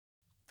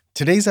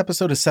Today's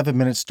episode of 7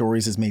 Minute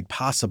Stories is made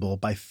possible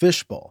by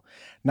Fishbowl.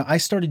 Now, I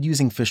started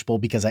using Fishbowl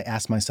because I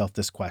asked myself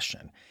this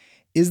question.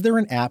 Is there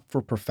an app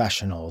for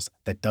professionals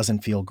that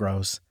doesn't feel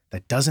gross,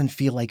 that doesn't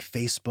feel like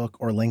Facebook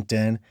or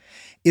LinkedIn?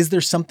 Is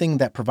there something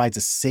that provides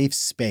a safe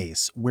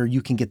space where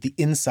you can get the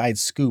inside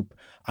scoop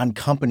on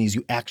companies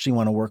you actually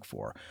want to work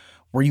for,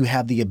 where you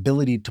have the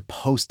ability to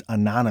post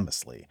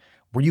anonymously,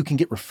 where you can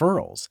get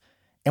referrals,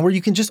 and where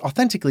you can just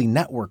authentically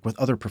network with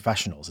other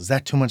professionals? Is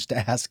that too much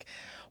to ask?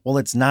 Well,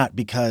 it's not,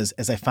 because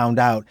as I found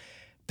out,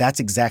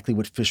 that's exactly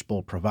what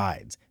Fishbowl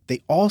provides.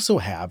 They also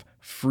have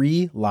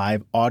free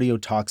live audio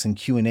talks and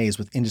Q&As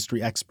with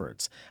industry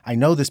experts. I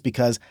know this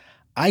because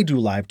I do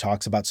live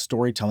talks about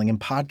storytelling and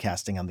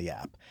podcasting on the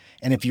app.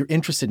 And if you're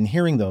interested in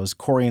hearing those,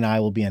 Corey and I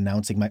will be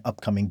announcing my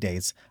upcoming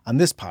dates on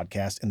this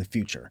podcast in the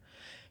future.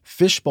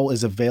 Fishbowl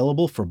is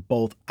available for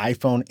both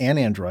iPhone and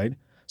Android,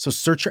 so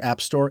search your app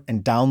store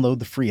and download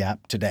the free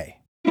app today.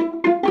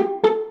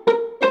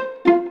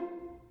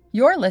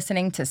 You're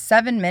listening to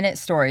 7-Minute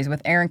Stories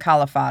with Aaron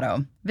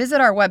Califato.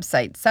 Visit our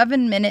website,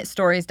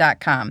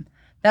 7minutestories.com.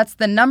 That's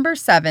the number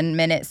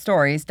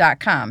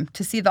 7minutestories.com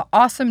to see the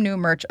awesome new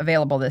merch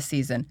available this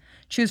season.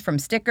 Choose from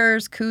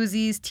stickers,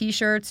 koozies,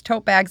 t-shirts,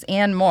 tote bags,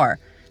 and more.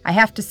 I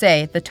have to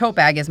say, the tote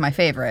bag is my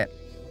favorite.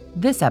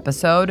 This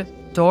episode,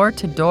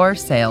 Door-to-Door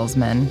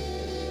Salesmen.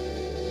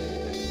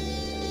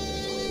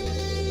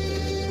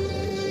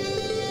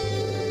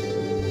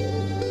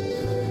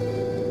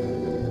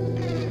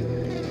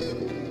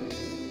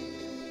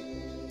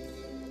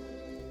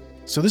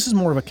 So this is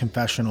more of a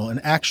confessional and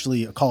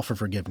actually a call for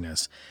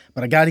forgiveness,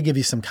 but I got to give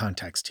you some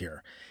context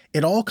here.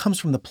 It all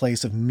comes from the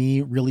place of me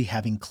really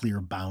having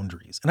clear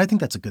boundaries, and I think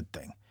that's a good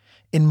thing.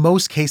 In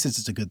most cases,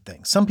 it's a good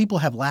thing. Some people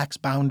have lax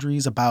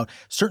boundaries about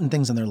certain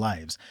things in their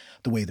lives,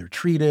 the way they're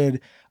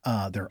treated,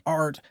 their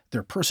art,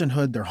 their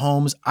personhood, their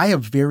homes. I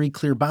have very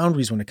clear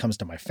boundaries when it comes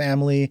to my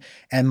family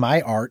and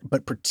my art,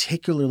 but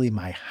particularly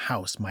my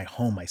house, my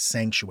home, my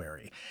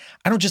sanctuary.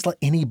 I don't just let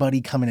anybody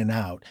come in and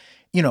out.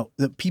 You know,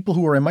 the people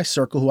who are in my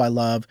circle who I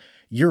love,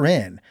 you're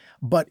in.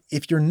 But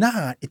if you're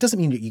not, it doesn't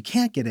mean that you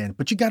can't get in,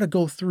 but you got to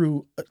go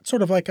through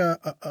sort of like a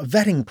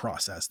vetting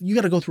process. You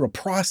got to go through a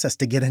process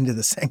to get into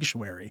the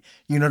sanctuary.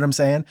 You know what I'm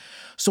saying?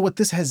 So what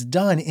this has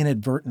done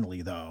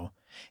inadvertently, though,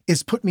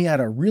 is put me at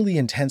a really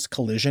intense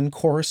collision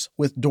course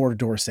with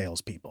door-to-door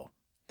salespeople.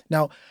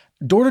 Now,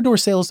 door-to-door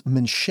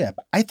salesmanship,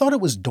 I thought it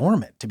was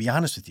dormant, to be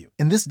honest with you.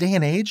 In this day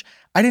and age,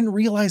 I didn't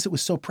realize it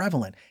was so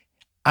prevalent.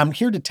 I'm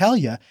here to tell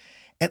you,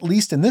 at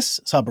least in this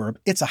suburb,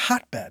 it's a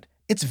hotbed.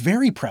 It's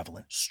very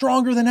prevalent,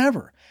 stronger than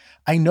ever.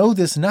 I know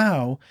this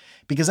now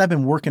because I've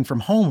been working from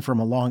home for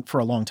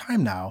a long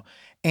time now,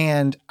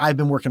 and I've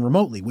been working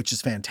remotely, which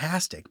is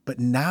fantastic. But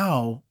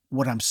now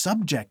what I'm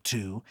subject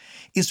to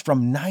is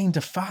from 9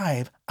 to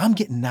 5, I'm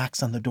getting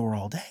knocks on the door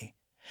all day.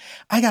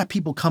 I got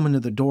people coming to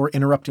the door,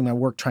 interrupting my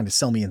work, trying to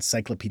sell me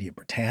Encyclopedia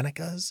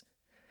Britannicas.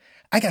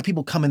 I got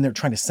people coming there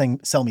trying to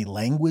sell me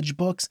language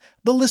books.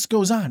 The list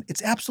goes on.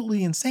 It's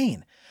absolutely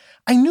insane.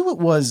 I knew it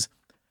was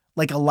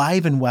like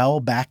alive and well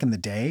back in the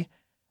day.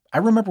 I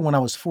remember when I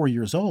was 4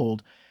 years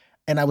old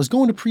and I was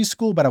going to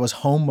preschool, but I was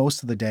home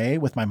most of the day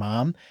with my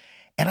mom.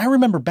 And I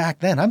remember back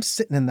then I'm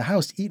sitting in the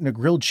house eating a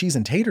grilled cheese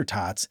and tater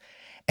tots.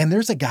 And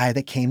there's a guy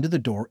that came to the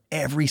door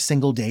every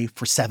single day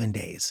for 7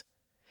 days.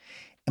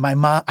 And my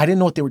mom, I didn't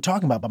know what they were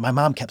talking about, but my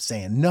mom kept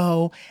saying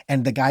no.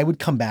 And the guy would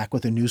come back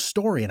with a new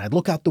story. And I'd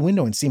look out the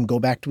window and see him go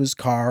back to his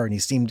car. And he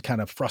seemed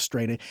kind of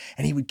frustrated.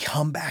 And he would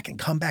come back and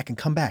come back and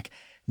come back.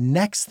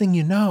 Next thing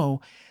you know,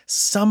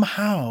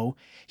 somehow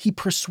he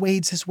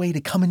persuades his way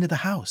to come into the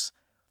house.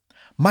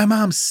 My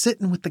mom's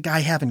sitting with the guy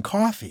having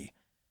coffee,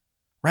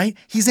 right?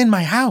 He's in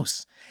my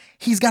house.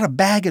 He's got a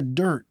bag of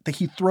dirt that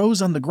he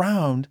throws on the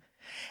ground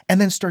and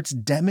then starts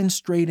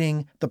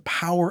demonstrating the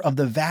power of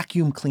the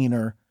vacuum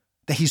cleaner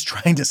that he's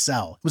trying to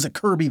sell. It was a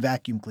Kirby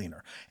vacuum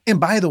cleaner. And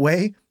by the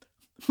way,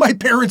 my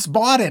parents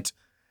bought it.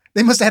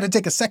 They must have had to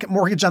take a second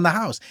mortgage on the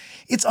house.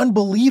 It's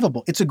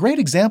unbelievable. It's a great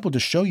example to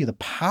show you the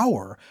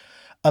power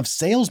of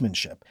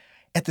salesmanship.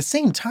 At the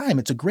same time,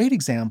 it's a great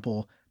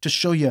example to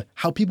show you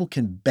how people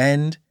can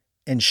bend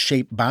and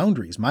shape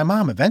boundaries. My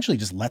mom eventually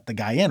just let the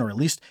guy in, or at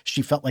least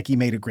she felt like he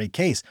made a great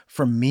case.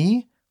 For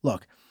me,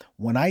 look,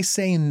 when I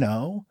say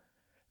no,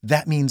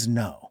 that means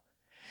no.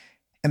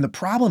 And the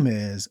problem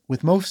is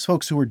with most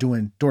folks who are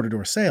doing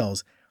door-to-door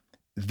sales,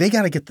 they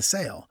got to get the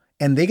sale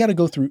and they got to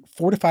go through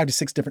 4 to 5 to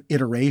 6 different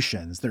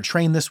iterations. They're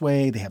trained this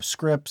way. They have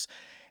scripts.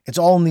 It's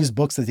all in these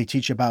books that they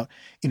teach you about,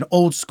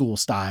 old school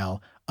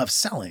style of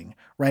selling,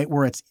 right?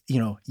 Where it's,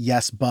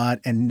 yes,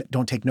 but, and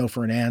don't take no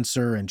for an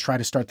answer and try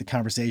to start the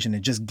conversation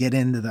and just get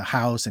into the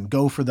house and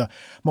go for the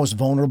most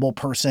vulnerable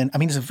person. I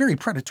mean, it's a very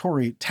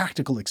predatory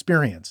tactical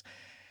experience.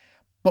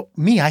 But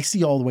me, I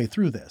see all the way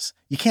through this.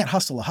 You can't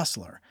hustle a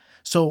hustler.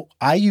 So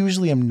I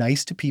usually am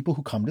nice to people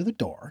who come to the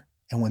door.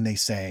 And when they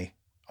say,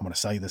 I'm going to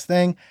sell you this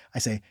thing, I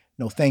say,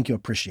 no, thank you,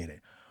 appreciate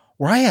it.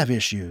 Where I have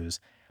issues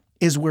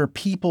is where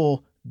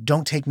people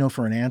don't take no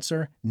for an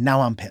answer.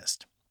 Now I'm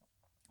pissed.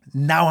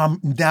 Now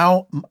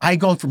I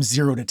go from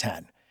 0 to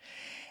 10.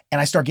 And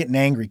I start getting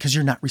angry because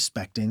you're not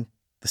respecting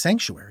the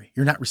sanctuary.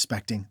 You're not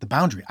respecting the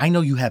boundary. I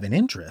know you have an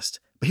interest,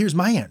 but here's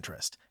my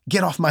interest.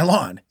 Get off my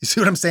lawn. You see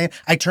what I'm saying?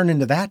 I turn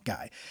into that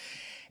guy.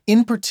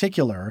 In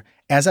particular,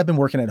 as I've been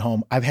working at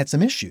home, I've had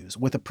some issues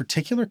with a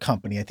particular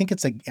company. I think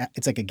it's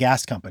like a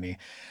gas company,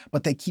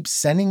 but they keep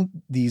sending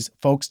these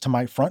folks to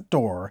my front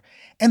door,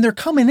 and they're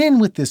coming in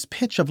with this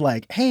pitch of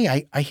like,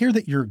 hey, I hear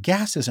that your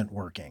gas isn't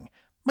working.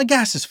 My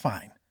gas is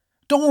fine.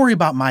 Don't worry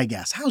about my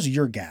gas. How's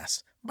your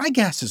gas? My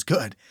gas is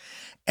good.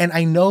 And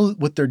I know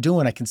what they're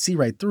doing. I can see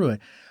right through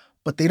it,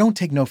 but they don't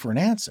take no for an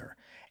answer.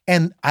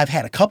 And I've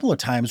had a couple of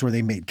times where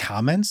they made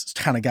comments,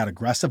 kind of got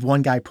aggressive.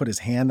 One guy put his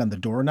hand on the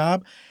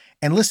doorknob.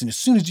 And listen, as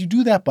soon as you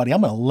do that, buddy,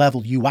 I'm going to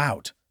level you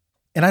out.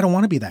 And I don't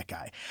want to be that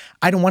guy.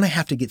 I don't want to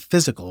have to get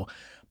physical,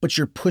 but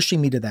you're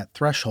pushing me to that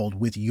threshold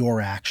with your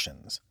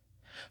actions.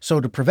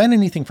 So to prevent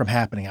anything from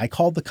happening, I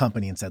called the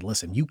company and said,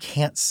 listen, you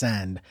can't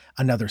send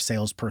another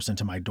salesperson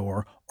to my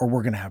door or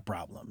we're going to have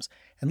problems.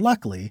 And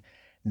luckily,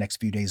 next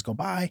few days go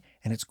by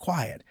and it's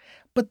quiet.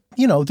 But,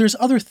 there's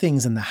other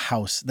things in the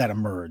house that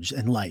emerge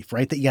in life,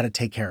 right, that you got to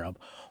take care of.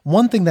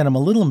 One thing that I'm a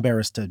little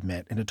embarrassed to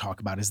admit and to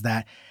talk about is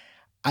that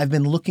I've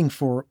been looking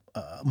for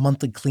a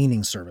monthly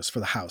cleaning service for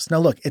the house. Now,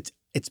 look,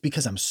 it's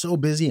because I'm so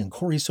busy and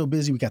Corey's so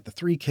busy. We got the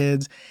 3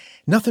 kids,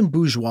 nothing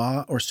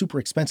bourgeois or super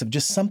expensive,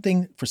 just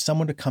something for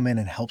someone to come in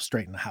and help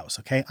straighten the house.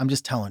 Okay. I'm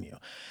just telling you.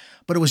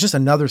 But it was just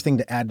another thing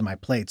to add to my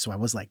plate. So I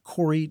was like,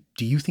 Corey,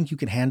 do you think you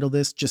can handle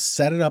this? Just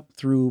set it up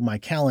through my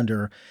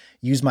calendar,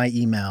 use my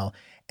email,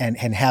 and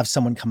have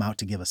someone come out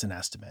to give us an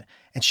estimate.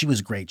 And she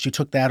was great. She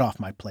took that off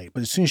my plate.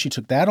 But as soon as she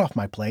took that off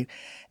my plate,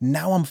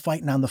 now I'm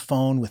fighting on the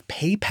phone with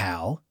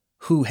PayPal,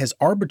 who has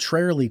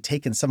arbitrarily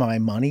taken some of my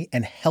money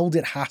and held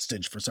it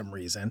hostage for some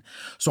reason.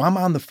 So I'm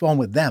on the phone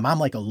with them. I'm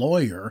like a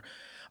lawyer,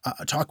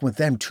 talking with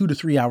them 2 to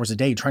 3 hours a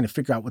day, trying to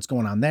figure out what's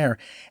going on there.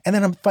 And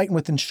then I'm fighting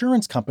with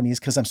insurance companies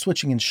because I'm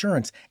switching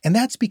insurance. And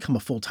that's become a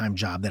full-time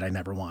job that I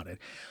never wanted.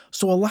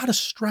 So a lot of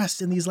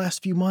stress in these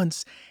last few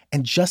months.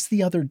 And just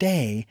the other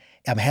day,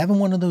 I'm having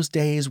one of those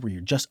days where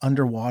you're just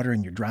underwater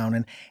and you're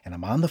drowning. And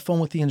I'm on the phone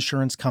with the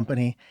insurance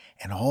company.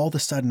 And all of a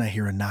sudden I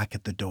hear a knock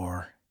at the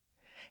door.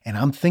 And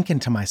I'm thinking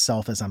to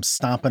myself as I'm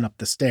stomping up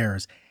the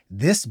stairs,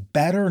 this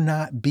better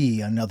not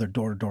be another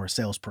door-to-door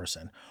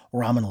salesperson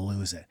or I'm going to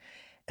lose it.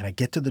 And I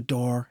get to the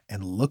door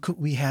and look what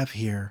we have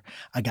here.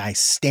 A guy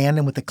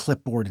standing with a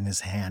clipboard in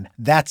his hand.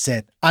 That's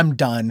it. I'm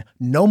done.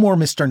 No more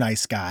Mr.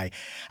 Nice Guy.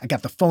 I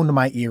got the phone to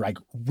my ear. I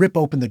rip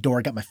open the door.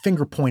 I got my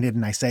finger pointed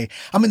and I say,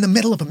 I'm in the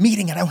middle of a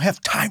meeting and I don't have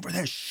time for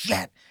this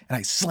shit. And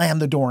I slam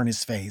the door in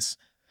his face.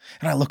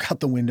 And I look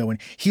out the window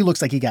and he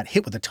looks like he got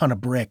hit with a ton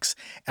of bricks.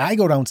 And I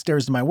go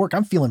downstairs to my work.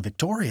 I'm feeling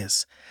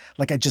victorious.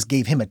 Like I just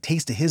gave him a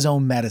taste of his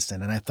own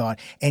medicine. And I thought,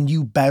 and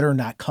you better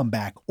not come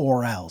back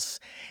or else.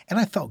 And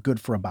I felt good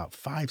for about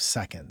 5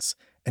 seconds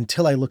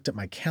until I looked at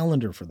my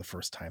calendar for the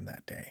first time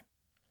that day.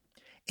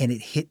 And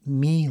it hit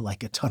me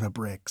like a ton of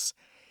bricks.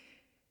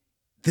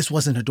 This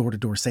wasn't a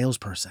door-to-door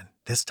salesperson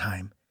this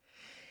time.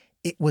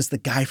 It was the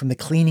guy from the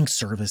cleaning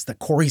service that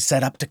Corey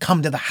set up to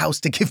come to the house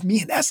to give me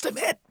an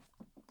estimate.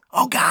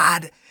 Oh,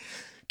 God,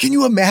 can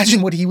you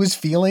imagine what he was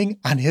feeling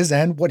on his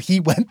end, what he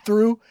went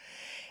through?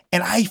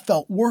 And I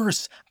felt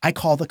worse. I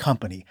call the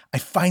company. I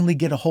finally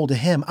get a hold of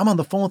him. I'm on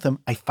the phone with him.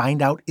 I find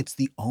out it's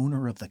the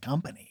owner of the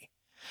company.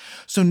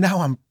 So now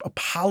I'm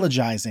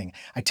apologizing.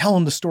 I tell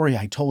him the story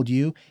I told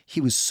you.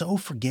 He was so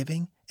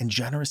forgiving and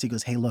generous. He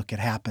goes, hey, look, it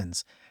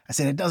happens. I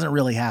said, it doesn't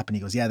really happen.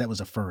 He goes, yeah, that was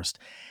a first.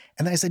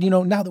 And then I said,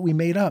 now that we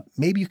made up,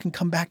 maybe you can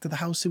come back to the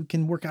house so we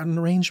can work out an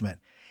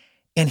arrangement.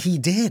 And he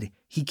did.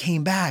 He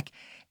came back.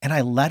 And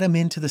I let him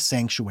into the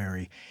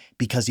sanctuary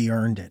because he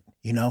earned it,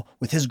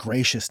 with his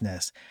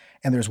graciousness.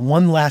 And there's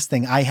one last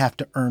thing I have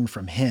to earn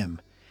from him.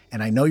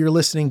 And I know you're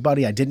listening,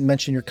 buddy. I didn't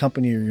mention your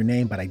company or your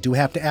name, but I do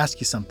have to ask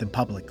you something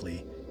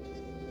publicly.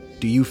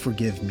 Do you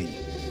forgive me?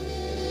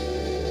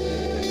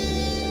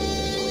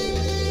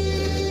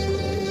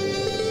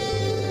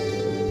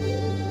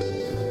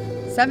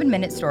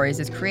 Seven-Minute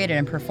Stories is created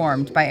and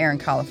performed by Aaron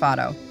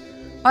Califato.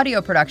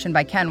 Audio production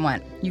by Ken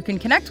Went. You can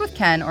connect with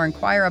Ken or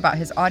inquire about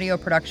his audio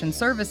production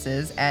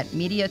services at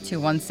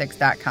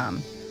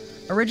media216.com.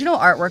 Original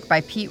artwork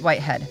by Pete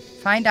Whitehead.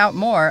 Find out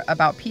more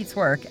about Pete's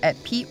work at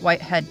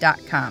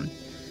petewhitehead.com.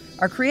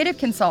 Our creative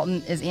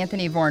consultant is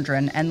Anthony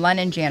Vorndran, and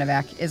Lennon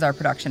Janovac is our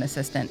production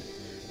assistant.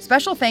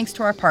 Special thanks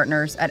to our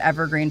partners at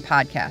Evergreen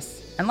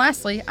Podcasts. And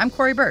lastly, I'm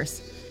Corey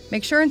Burse.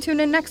 Make sure and tune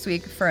in next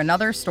week for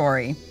another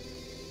story.